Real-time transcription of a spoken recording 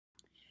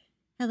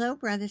Hello,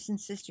 brothers and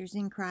sisters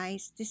in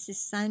Christ. This is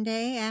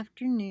Sunday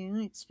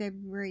afternoon. It's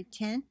February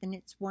 10th, and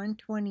it's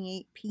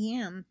 1:28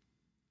 p.m.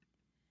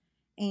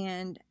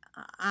 And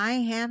I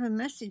have a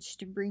message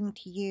to bring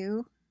to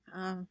you.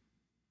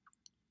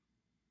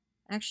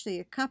 Actually,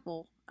 a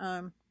couple.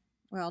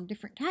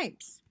 Different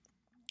types.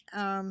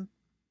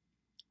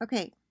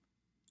 Okay,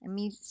 let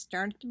me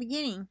start at the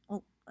beginning.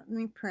 Let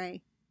me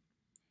pray.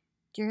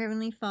 Dear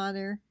Heavenly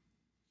Father,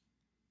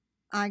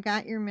 I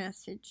got your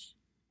message.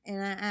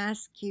 And I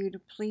ask you to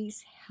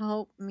please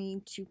help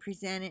me to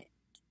present it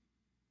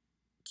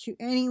to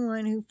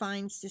anyone who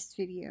finds this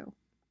video.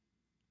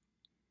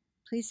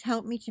 Please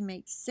help me to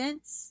make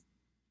sense,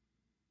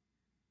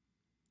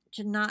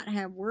 to not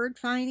have word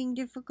finding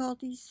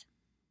difficulties,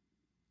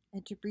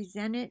 and to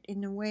present it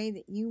in the way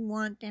that you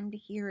want them to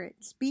hear it.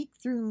 Speak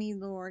through me,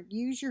 Lord.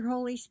 Use your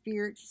Holy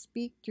Spirit to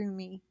speak through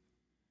me.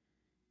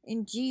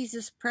 In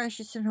Jesus'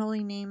 precious and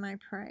holy name I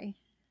pray.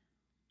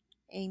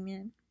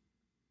 Amen.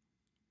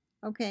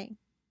 Okay.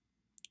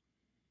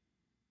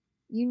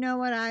 You know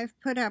what I've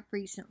put up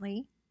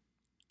recently,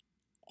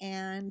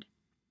 and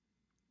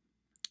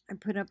I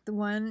put up the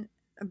one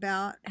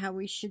about how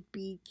we should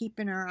be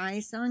keeping our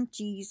eyes on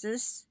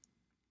Jesus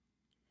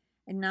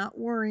and not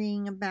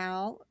worrying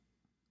about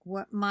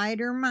what might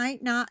or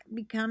might not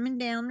be coming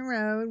down the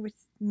road with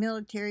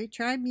military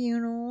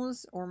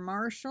tribunals or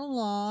martial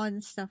law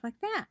and stuff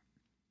like that.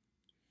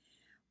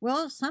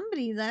 Well,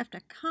 somebody left a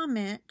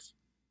comment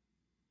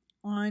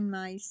on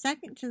my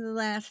second to the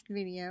last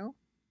video.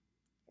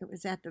 It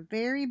was at the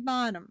very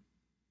bottom,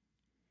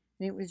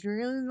 and it was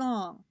really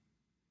long.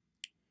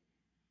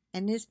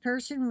 And this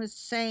person was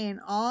saying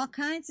all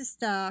kinds of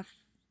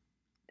stuff.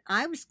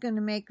 I was going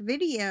to make a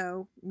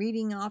video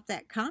reading off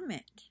that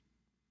comment.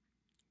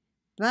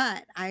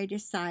 But I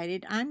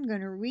decided I'm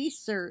going to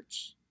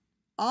research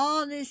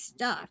all this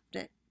stuff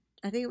that,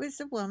 I think it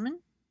was a woman.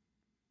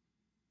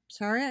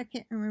 Sorry, I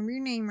can't remember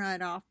your name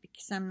right off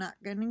because I'm not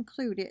going to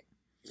include it.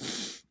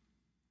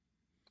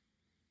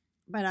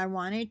 But I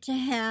wanted to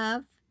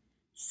have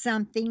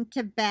something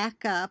to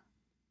back up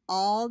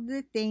all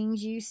the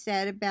things you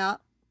said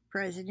about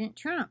President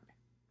Trump,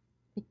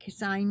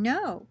 because I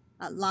know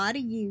a lot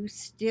of you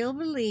still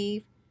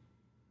believe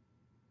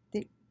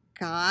that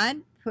God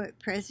put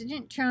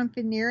President Trump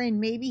in there, and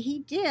maybe he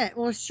did.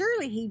 Well,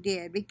 surely he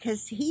did,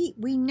 because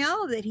we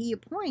know that he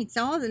appoints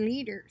all the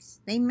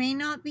leaders. They may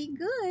not be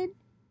good,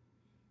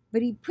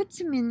 but he puts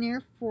them in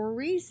there for a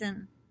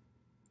reason.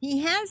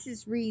 He has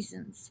his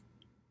reasons.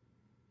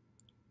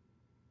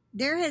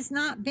 There has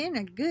not been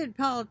a good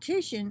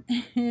politician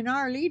in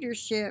our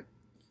leadership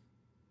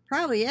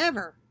probably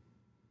ever.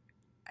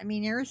 I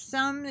mean, there are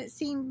some that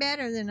seem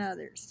better than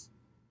others,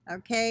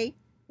 okay?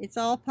 It's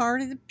all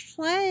part of the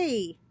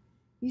play.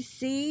 You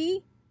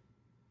see?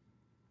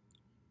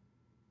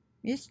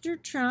 Mr.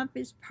 Trump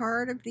is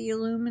part of the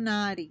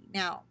Illuminati.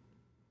 Now,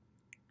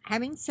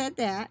 having said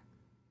that,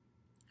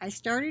 I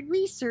started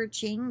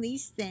researching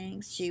these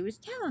things she was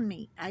telling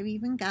me. I've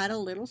even got a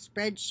little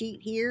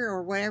spreadsheet here,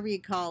 or whatever you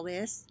call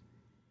this.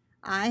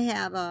 I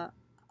have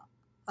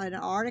an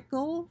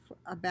article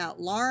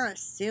about Laura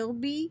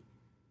Silby,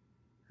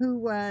 who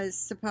was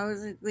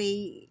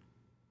supposedly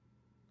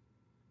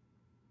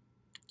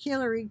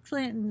Hillary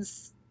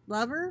Clinton's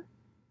lover.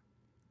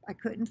 I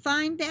couldn't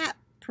find that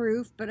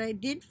proof, but I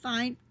did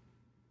find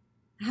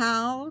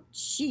how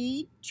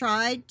she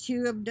tried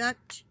to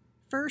abduct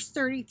first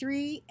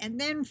 33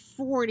 and then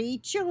 40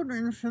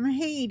 children from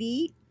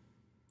Haiti.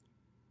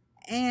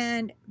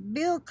 And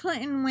Bill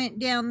Clinton went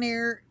down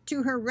there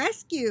to her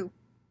rescue,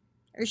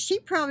 or she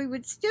probably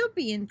would still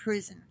be in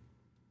prison.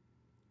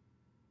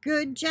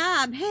 Good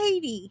job,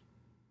 Haiti.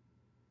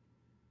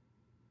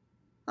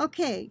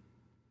 Okay,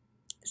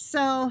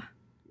 so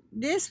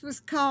this was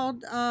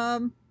called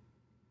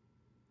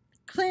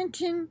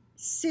Clinton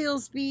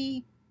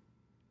Silsby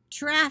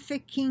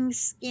trafficking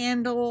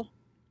scandal,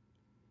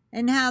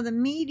 and how the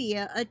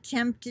media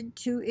attempted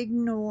to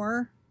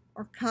ignore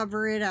or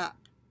cover it up.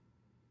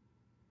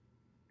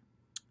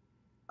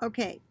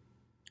 Okay,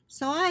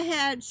 so I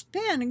had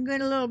spent a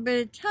good little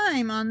bit of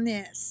time on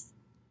this.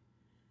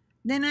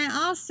 Then I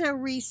also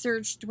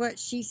researched what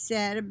she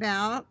said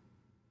about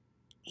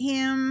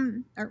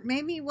him, or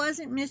maybe it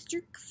wasn't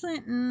Mr.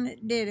 Clinton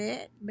that did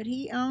it, but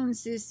he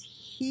owns this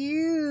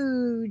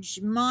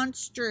huge,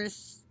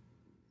 monstrous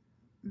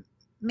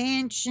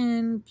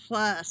mansion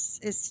plus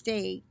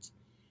estate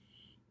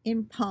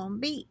in Palm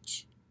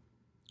Beach.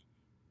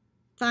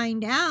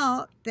 Find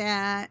out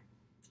that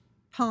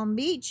Palm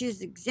Beach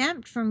is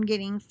exempt from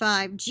getting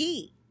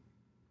 5G,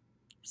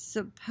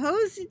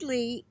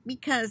 supposedly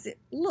because it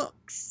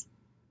looks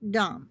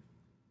dumb.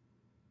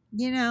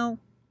 You know,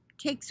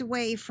 takes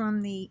away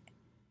from the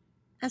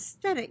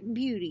aesthetic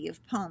beauty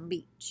of Palm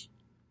Beach.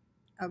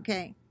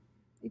 Okay,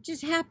 it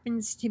just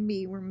happens to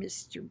be where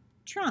Mr.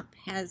 Trump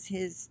has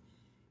his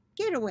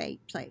getaway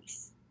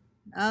place.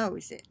 Oh,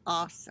 is it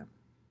awesome?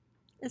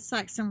 It's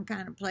like some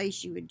kind of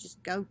place you would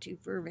just go to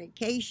for a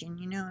vacation,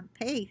 you know, and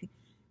pay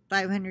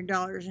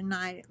 $500 a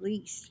night at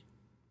least.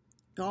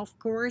 Golf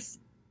course,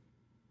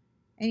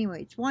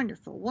 Anyway, it's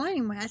wonderful. Well,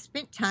 anyway, I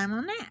spent time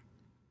on that.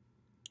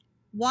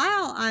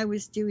 While I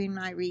was doing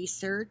my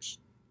research,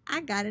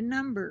 I got a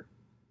number.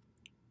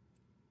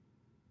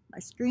 My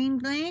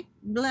screen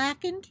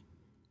blackened.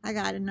 I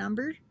got a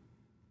number,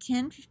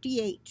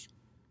 1058.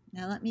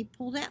 Now let me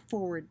pull that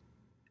forward.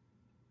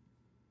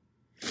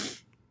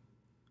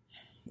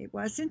 It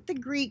wasn't the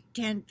Greek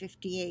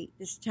 1058.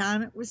 This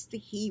time it was the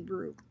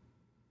Hebrew.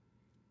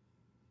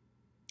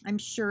 I'm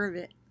sure of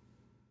it.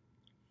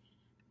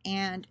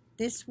 And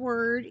this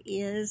word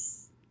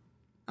is,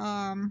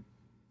 I'll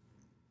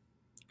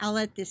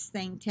let this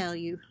thing tell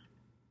you.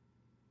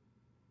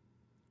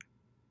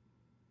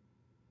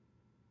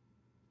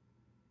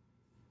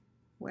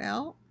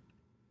 Well,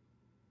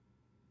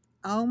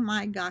 oh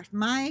my gosh,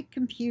 my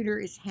computer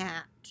is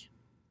hacked.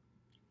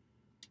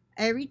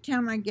 Every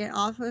time I get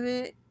off of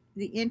it,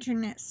 the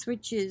internet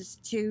switches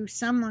to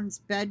someone's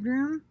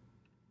bedroom,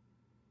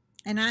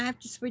 and I have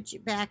to switch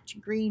it back to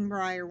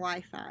Greenbrier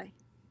Wi-Fi,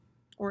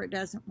 or it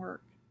doesn't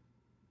work.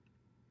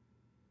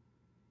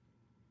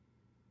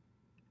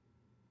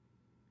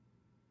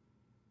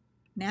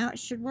 Now it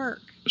should work.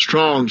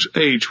 Strong's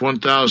H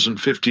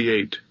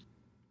 1058.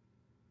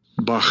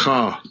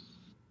 Bacha.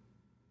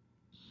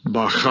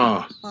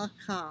 Bacha.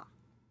 Bacha.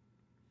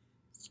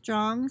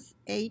 Strong's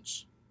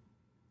H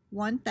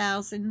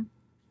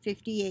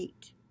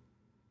 1058.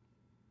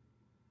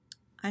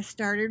 I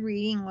started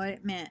reading what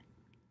it meant.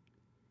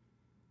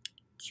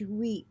 To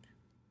weep.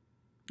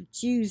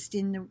 It's used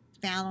in the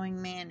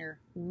following manner.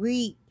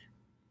 Weep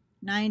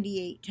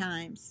 98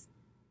 times.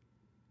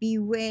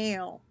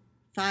 Bewail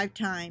 5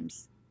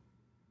 times.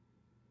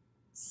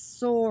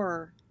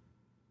 Sore.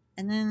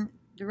 And then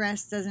the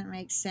rest doesn't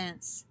make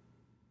sense.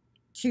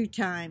 2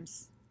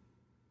 times.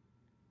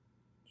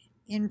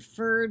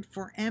 Inferred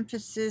for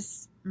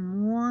emphasis.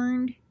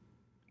 Mourned.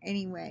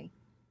 Anyway.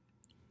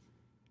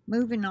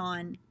 Moving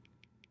on.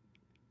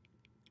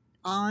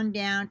 On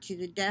down to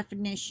the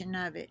definition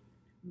of it.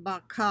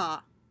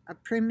 Baka, a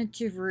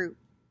primitive root.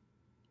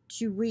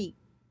 To weep,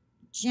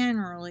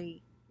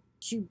 generally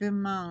to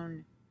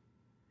bemoan.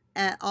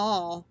 At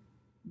all,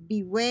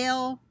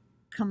 bewail,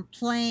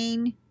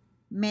 complain,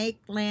 make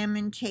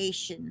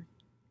lamentation.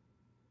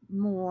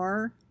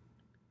 More,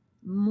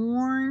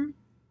 mourn,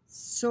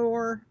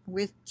 sore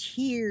with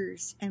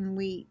tears and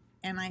weep.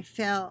 And I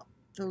felt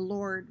the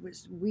Lord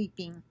was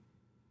weeping.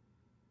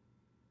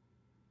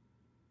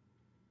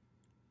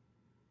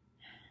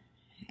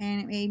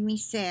 And it made me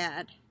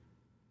sad.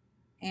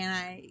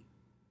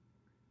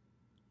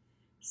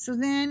 So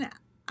then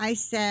I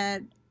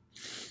said,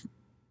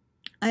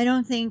 I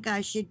don't think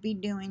I should be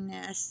doing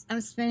this.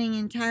 I'm spending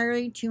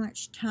entirely too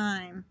much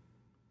time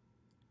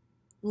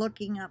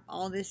looking up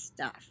all this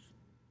stuff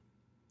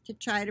to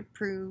try to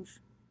prove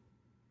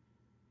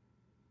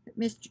that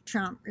Mr.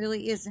 Trump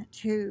really isn't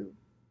who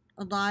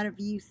a lot of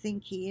you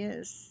think he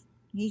is.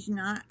 He's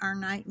not our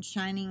knight in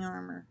shining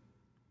armor.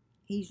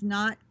 He's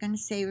not going to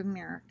save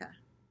America.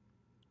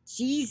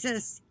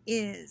 Jesus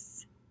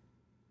is.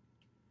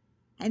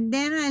 And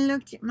then I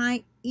looked at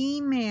my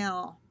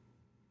email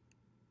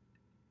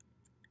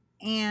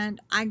and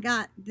I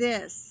got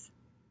this.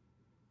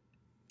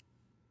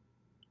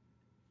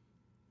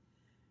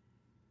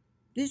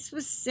 This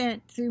was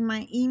sent through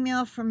my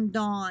email from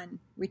Dawn,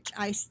 which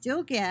I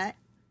still get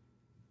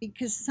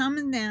because some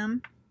of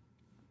them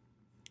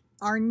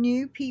are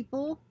new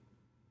people,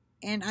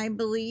 and I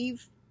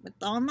believe with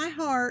all my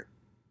heart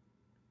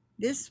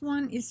this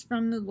one is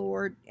from the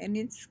Lord, and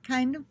it's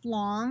kind of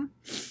long,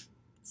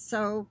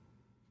 so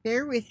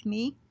bear with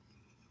me.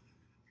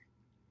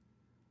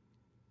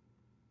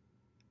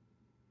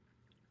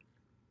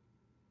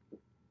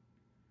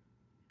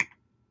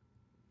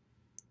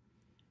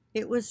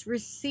 It was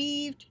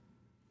received,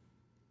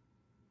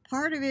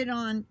 part of it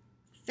on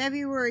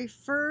February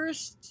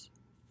 1st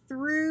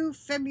through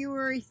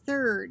February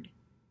 3rd.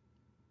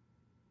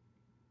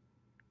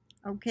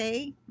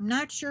 Okay, I'm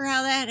not sure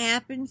how that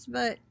happens,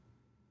 but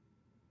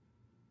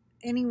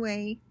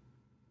anyway,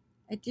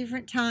 at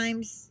different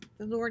times,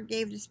 the Lord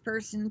gave this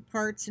person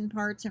parts and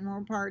parts and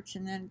more parts,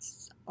 and then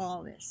it's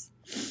all this.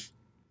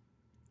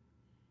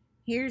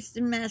 Here's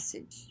the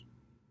message.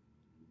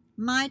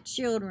 My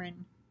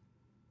children,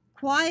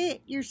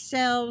 quiet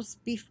yourselves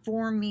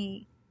before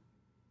me,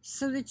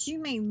 so that you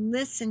may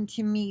listen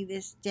to me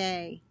this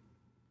day.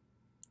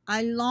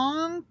 I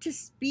long to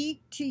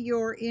speak to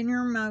your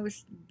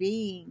innermost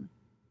being.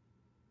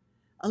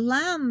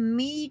 Allow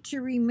me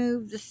to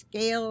remove the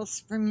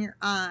scales from your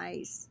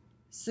eyes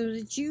so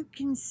that you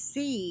can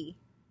see,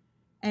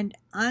 and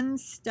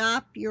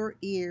unstop your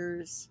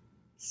ears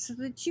so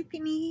that you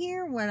can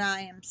hear what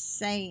I am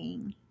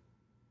saying.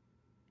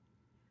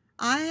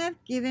 I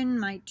have given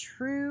my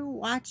true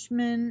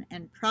watchmen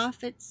and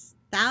prophets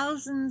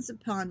thousands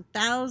upon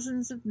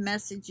thousands of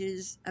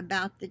messages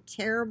about the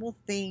terrible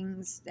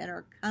things that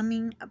are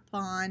coming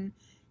upon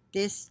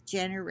this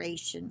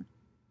generation.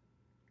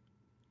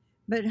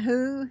 But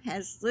who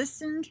has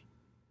listened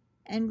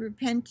and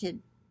repented?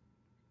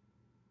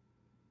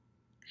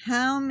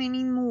 How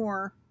many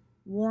more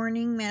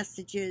warning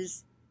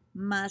messages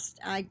must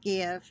I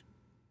give?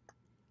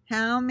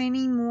 How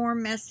many more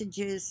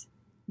messages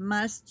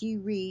must you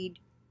read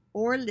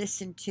or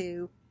listen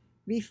to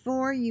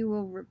before you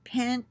will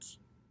repent,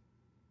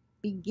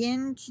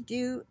 begin to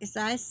do as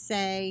I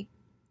say,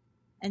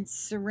 and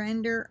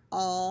surrender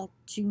all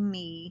to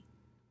me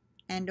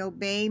and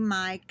obey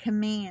my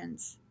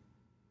commands?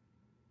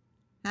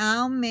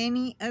 How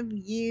many of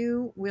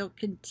you will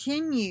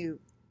continue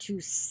to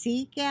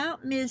seek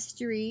out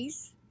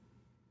mysteries,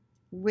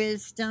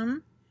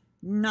 wisdom,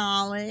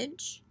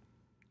 knowledge,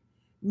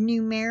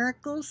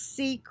 numerical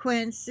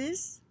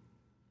sequences,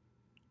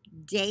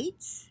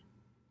 dates,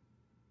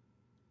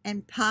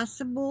 and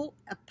possible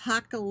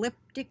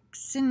apocalyptic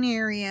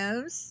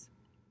scenarios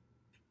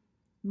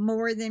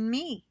more than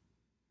me?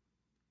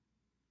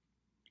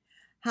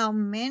 How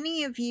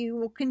many of you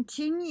will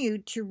continue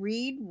to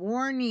read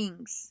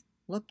warnings,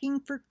 looking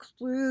for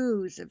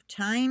clues of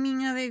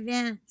timing of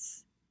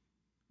events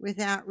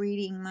without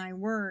reading my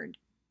word?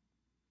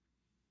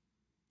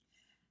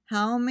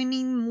 How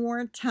many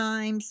more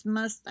times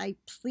must I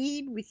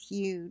plead with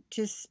you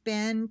to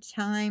spend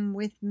time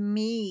with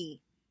me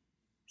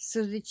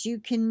so that you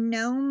can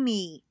know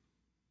me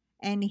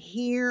and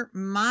hear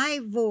my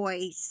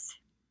voice?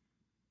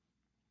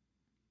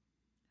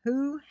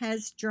 Who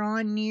has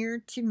drawn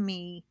near to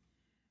me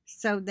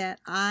so that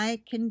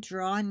I can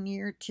draw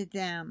near to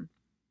them?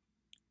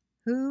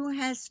 Who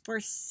has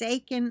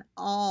forsaken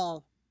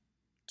all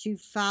to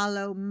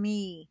follow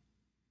me?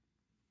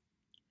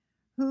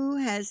 Who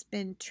has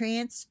been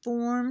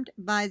transformed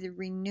by the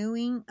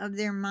renewing of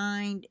their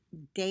mind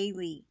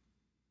daily?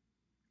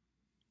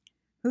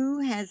 Who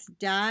has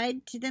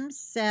died to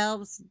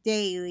themselves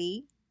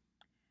daily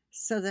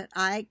so that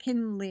I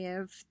can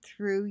live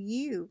through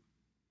you?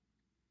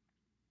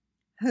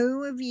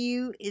 Who of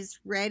you is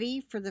ready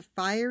for the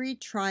fiery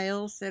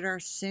trials that are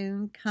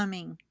soon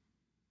coming?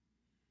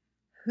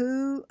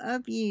 Who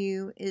of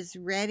you is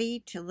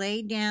ready to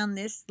lay down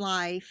this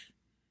life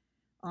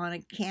on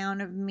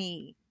account of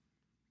me?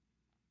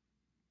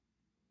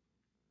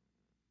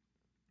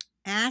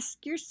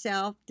 Ask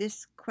yourself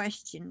this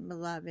question,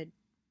 beloved.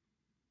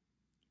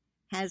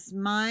 Has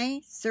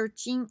my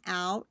searching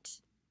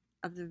out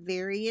of the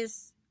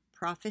various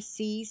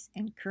prophecies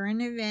and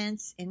current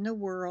events in the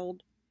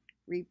world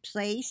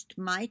replaced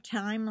my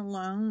time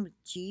alone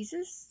with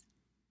Jesus?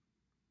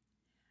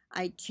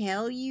 I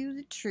tell you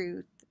the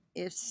truth,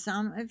 if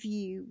some of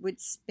you would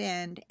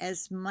spend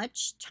as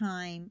much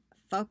time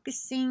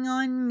focusing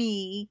on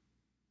me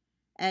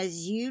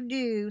as you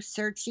do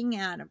searching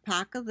out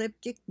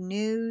apocalyptic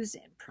news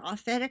and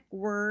prophetic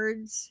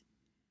words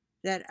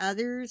that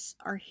others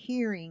are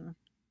hearing,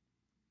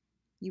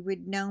 you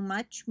would know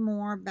much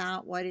more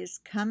about what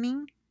is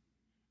coming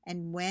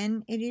and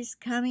when it is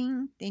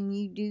coming than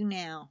you do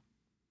now.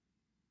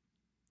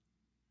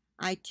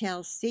 I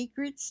tell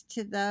secrets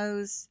to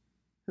those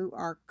who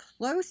are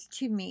close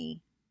to me,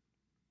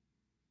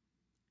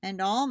 and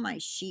all my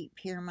sheep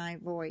hear my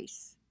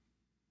voice.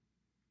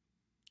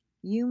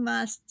 You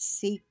must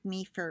seek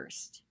me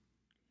first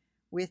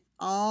with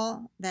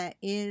all that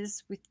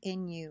is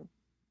within you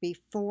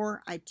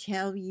before I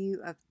tell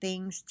you of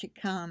things to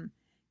come.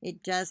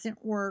 It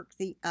doesn't work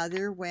the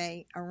other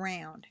way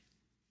around.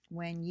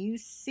 When you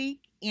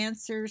seek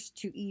answers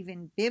to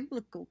even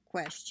biblical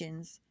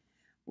questions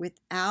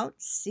without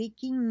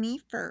seeking me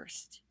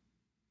first,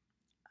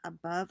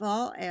 above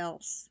all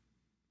else,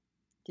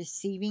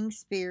 deceiving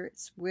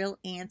spirits will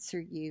answer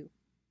you,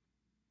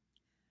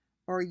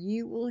 or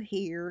you will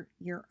hear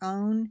your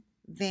own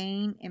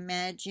vain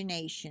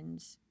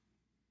imaginations,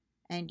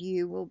 and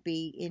you will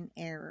be in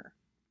error.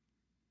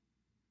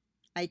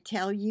 I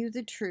tell you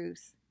the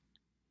truth.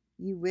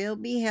 You will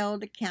be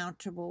held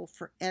accountable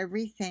for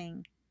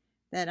everything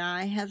that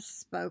I have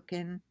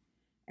spoken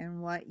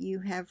and what you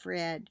have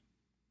read.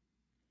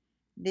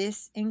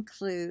 This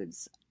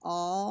includes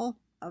all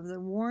of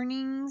the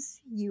warnings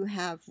you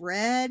have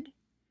read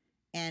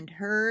and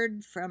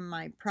heard from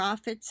my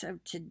prophets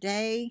of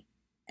today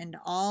and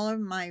all of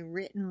my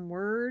written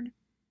word,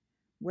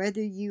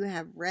 whether you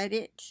have read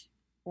it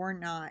or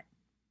not.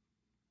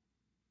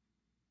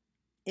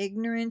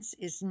 Ignorance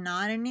is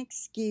not an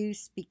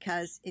excuse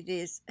because it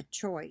is a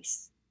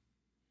choice.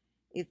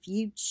 If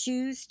you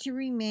choose to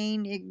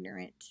remain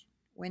ignorant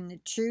when the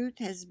truth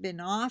has been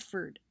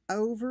offered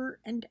over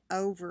and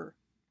over,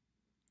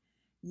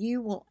 you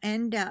will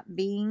end up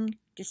being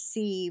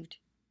deceived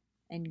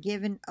and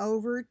given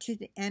over to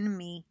the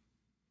enemy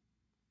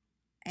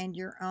and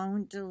your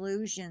own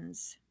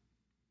delusions.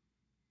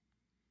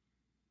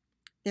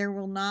 There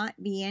will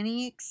not be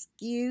any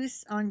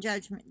excuse on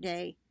Judgment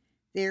Day.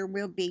 There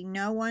will be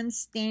no one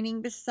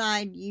standing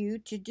beside you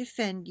to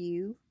defend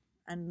you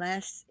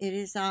unless it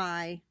is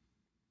I.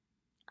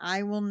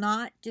 I will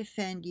not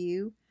defend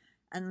you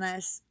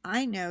unless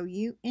I know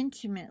you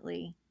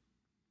intimately.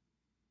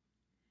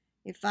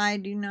 If I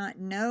do not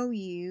know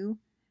you,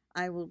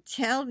 I will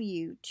tell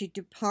you to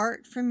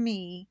depart from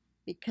me,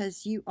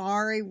 because you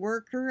are a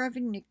worker of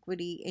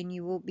iniquity, and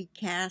you will be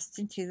cast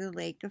into the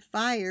lake of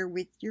fire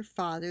with your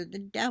father the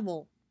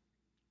devil,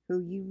 who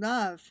you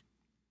love.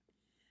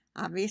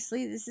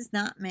 Obviously, this is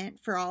not meant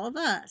for all of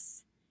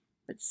us,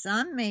 but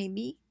some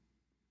maybe,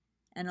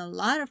 and a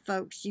lot of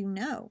folks you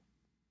know.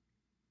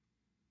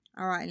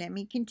 All right, let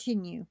me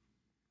continue.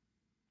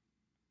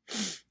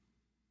 It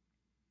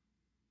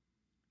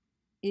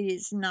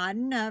is not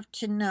enough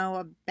to know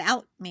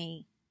about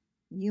me.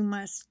 You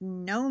must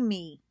know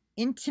me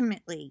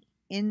intimately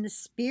in the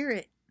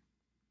Spirit.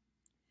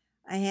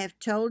 I have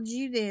told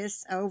you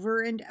this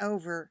over and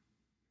over.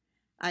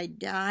 I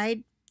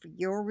died for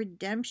your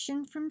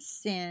redemption from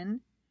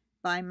sin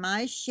by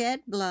my shed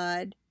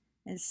blood,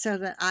 and so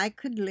that I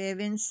could live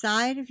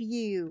inside of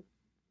you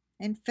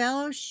and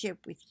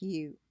fellowship with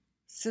you,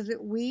 so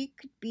that we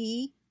could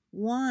be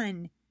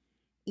one,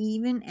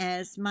 even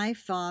as my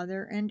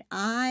Father and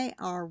I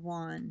are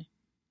one.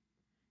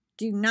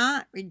 Do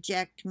not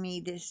reject me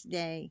this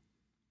day.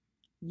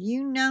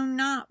 You know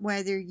not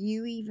whether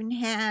you even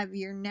have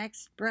your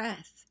next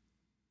breath,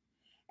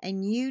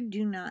 and you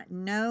do not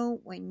know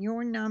when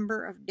your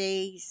number of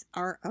days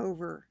are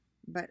over,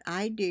 but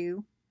I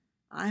do.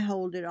 I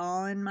hold it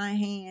all in my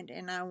hand,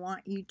 and I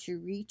want you to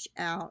reach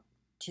out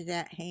to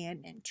that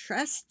hand and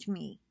trust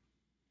me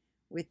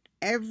with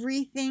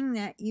everything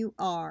that you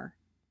are.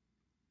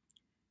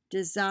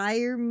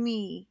 Desire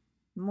me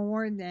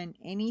more than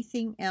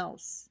anything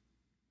else,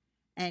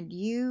 and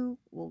you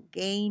will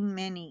gain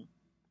many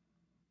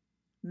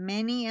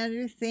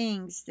other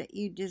things that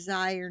you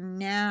desire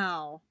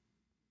now.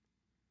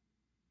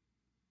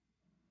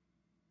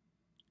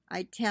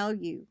 I tell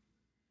you,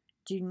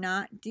 do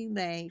not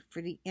delay,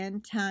 for the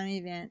end time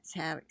events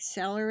have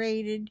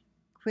accelerated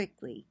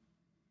quickly,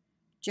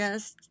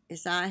 just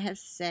as I have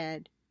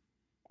said,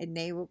 and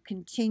they will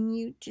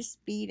continue to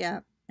speed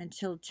up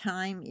until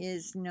time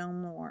is no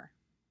more.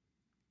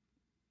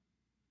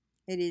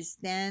 It is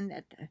then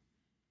that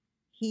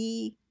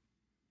he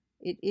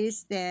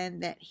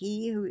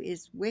who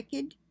is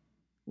wicked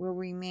will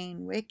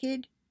remain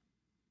wicked,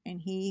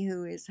 and he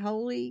who is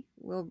holy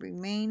will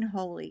remain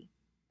holy.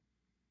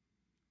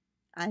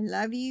 I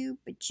love you,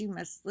 but you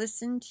must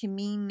listen to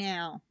me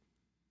now.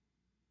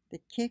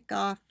 The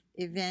kickoff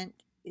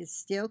event is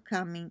still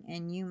coming,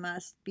 and you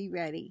must be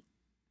ready.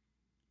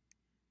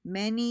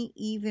 Many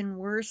even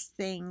worse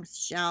things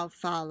shall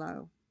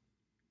follow.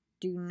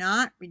 Do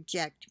not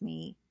reject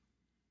me.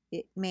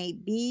 It may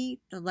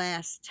be the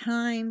last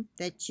time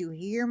that you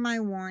hear my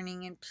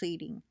warning and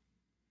pleading.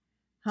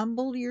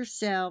 Humble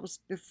yourselves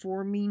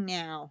before me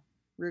now.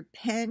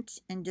 Repent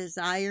and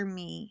desire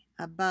me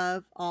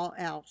above all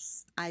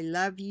else. I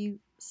love you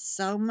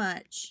so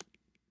much.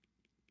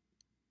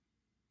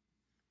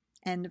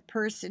 And the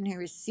person who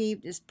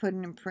received is put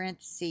in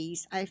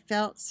parentheses. I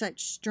felt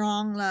such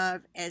strong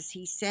love as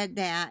he said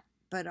that,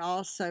 but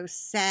also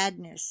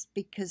sadness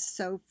because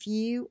so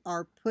few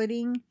are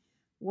putting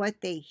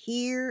what they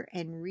hear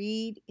and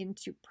read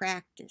into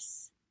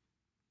practice.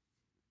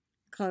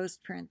 Close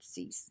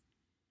parentheses.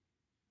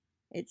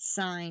 It's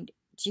signed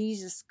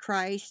Jesus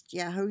Christ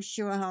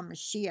Yahushua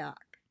HaMashiach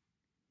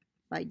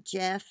by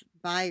Jeff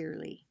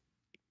Byerly.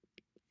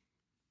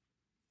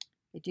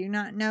 I do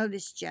not know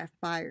this Jeff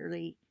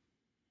Byerly,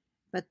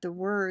 but the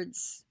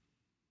words,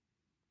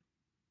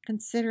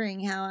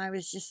 considering how I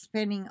was just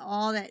spending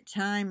all that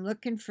time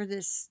looking for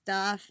this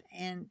stuff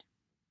and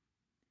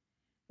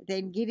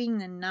then getting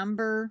the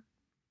number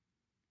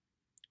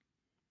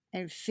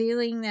and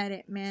feeling that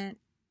it meant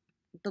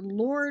the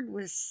Lord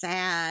was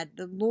sad,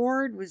 the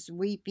Lord was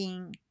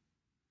weeping,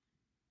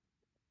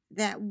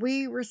 that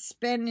we were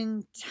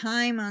spending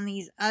time on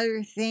these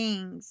other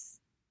things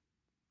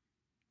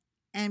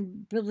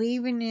and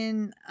believing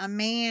in a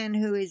man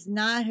who is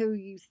not who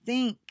you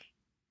think.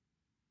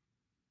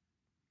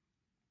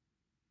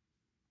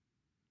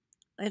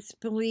 Let's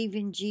believe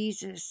in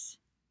Jesus.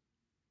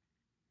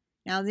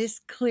 Now, this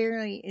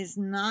clearly is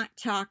not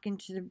talking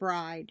to the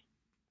bride.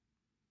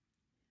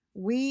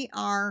 We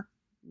are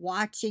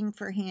watching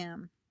for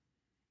him.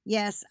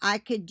 Yes, I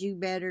could do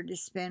better to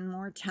spend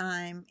more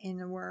time in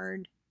the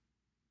Word.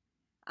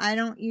 I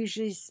don't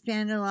usually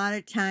spend a lot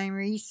of time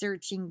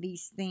researching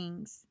these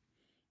things,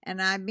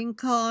 and I've been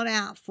called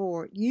out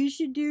for it. You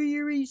should do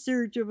your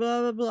research, blah,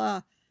 blah,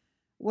 blah.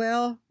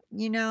 Well,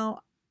 you know,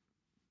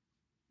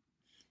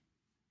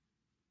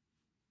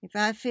 if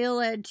I feel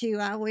led to,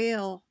 I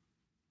will.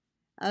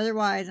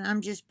 Otherwise,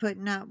 I'm just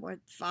putting up what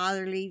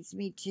Father leads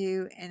me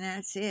to, and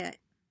that's it.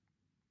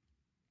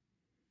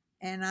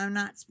 And I'm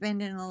not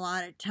spending a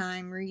lot of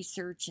time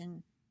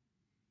researching.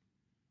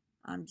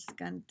 I'm just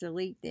going to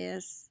delete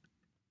this.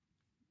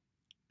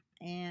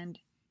 And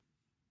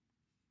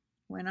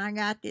when I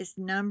got this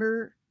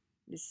number,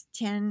 this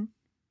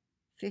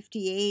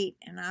 1058,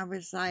 and I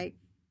was like,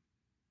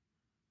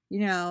 you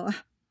know,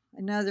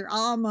 another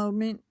awe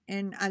moment.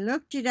 And I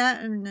looked it up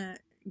in the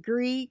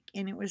Greek,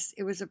 and it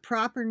was a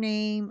proper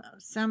name.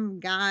 Some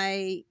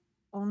guy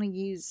only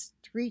used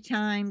 3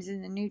 times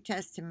in the New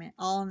Testament,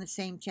 all in the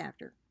same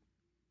chapter.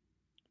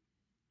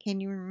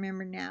 Can you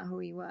remember now who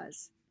he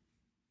was?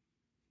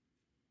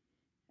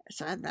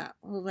 So I thought,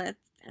 well,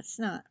 that's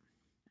not.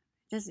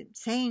 doesn't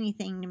say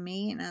anything to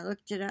me, and I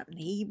looked it up in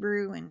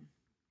Hebrew, and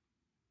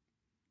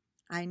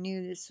I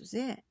knew this was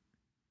it.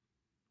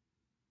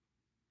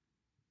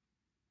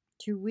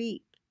 To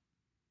weep.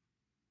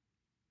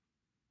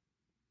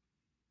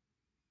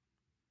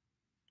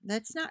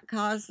 Let's not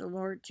cause the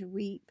Lord to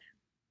weep.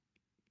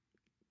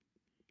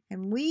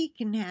 And we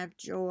can have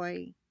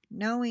joy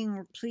knowing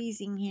we're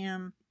pleasing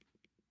Him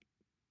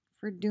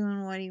for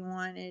doing what He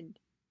wanted,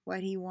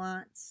 what He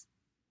wants.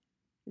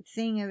 The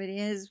thing of it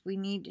is, we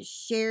need to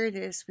share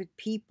this with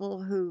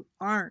people who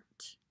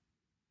aren't.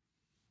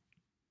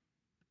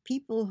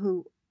 People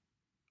who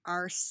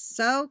are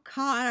so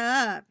caught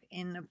up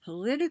in the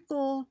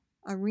political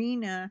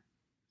arena,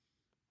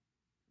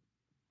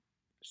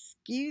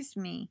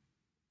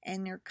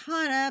 and they're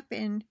caught up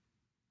in,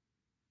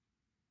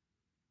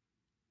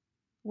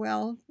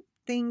 well,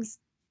 things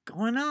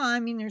going on. I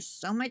mean, there's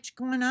so much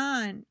going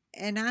on.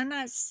 And I'm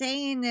not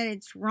saying that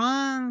it's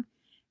wrong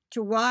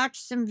to watch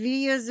some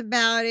videos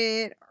about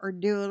it or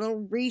do a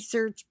little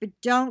research, but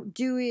don't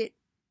do it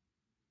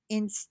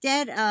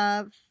instead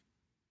of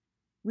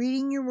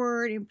reading your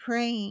word and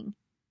praying.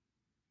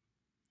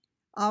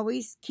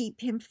 Always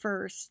keep Him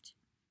first.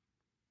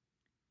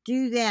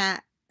 Do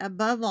that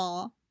above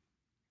all.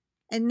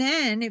 And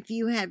then if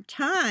you have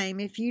time,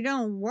 if you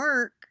don't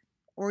work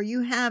or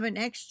you have an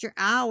extra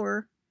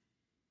hour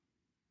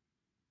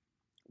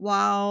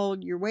while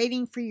you're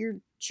waiting for your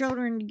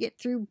children to get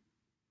through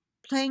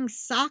playing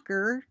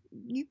soccer,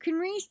 you can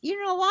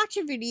watch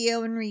a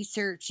video and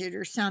research it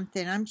or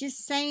something. I'm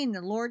just saying,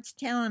 the Lord's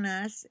telling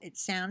us, it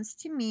sounds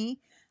to me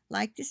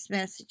like this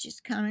message is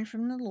coming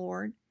from the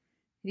Lord,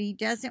 that He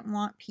doesn't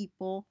want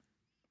people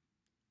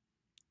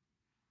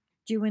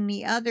doing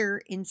the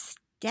other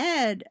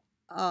instead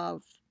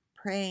of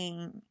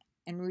praying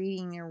and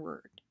reading their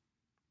word.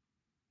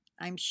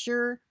 I'm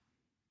sure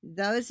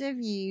those of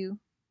you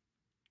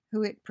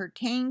who it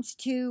pertains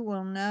to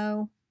will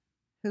know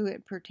who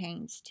it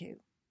pertains to.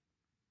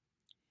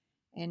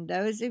 And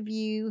those of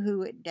you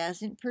who it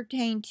doesn't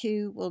pertain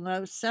to will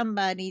know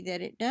somebody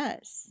that it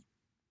does.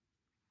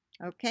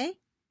 Okay?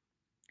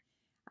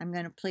 I'm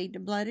going to plead the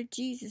blood of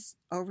Jesus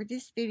over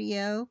this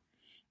video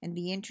and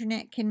the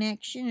internet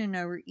connection and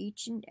over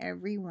each and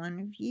every one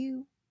of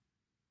you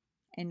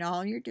and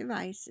all your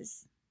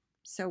devices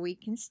so we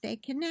can stay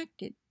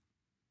connected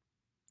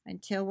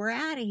until we're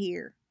out of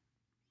here.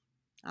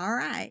 All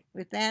right.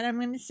 With that, I'm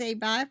going to say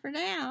bye for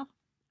now.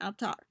 I'll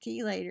talk to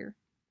you later.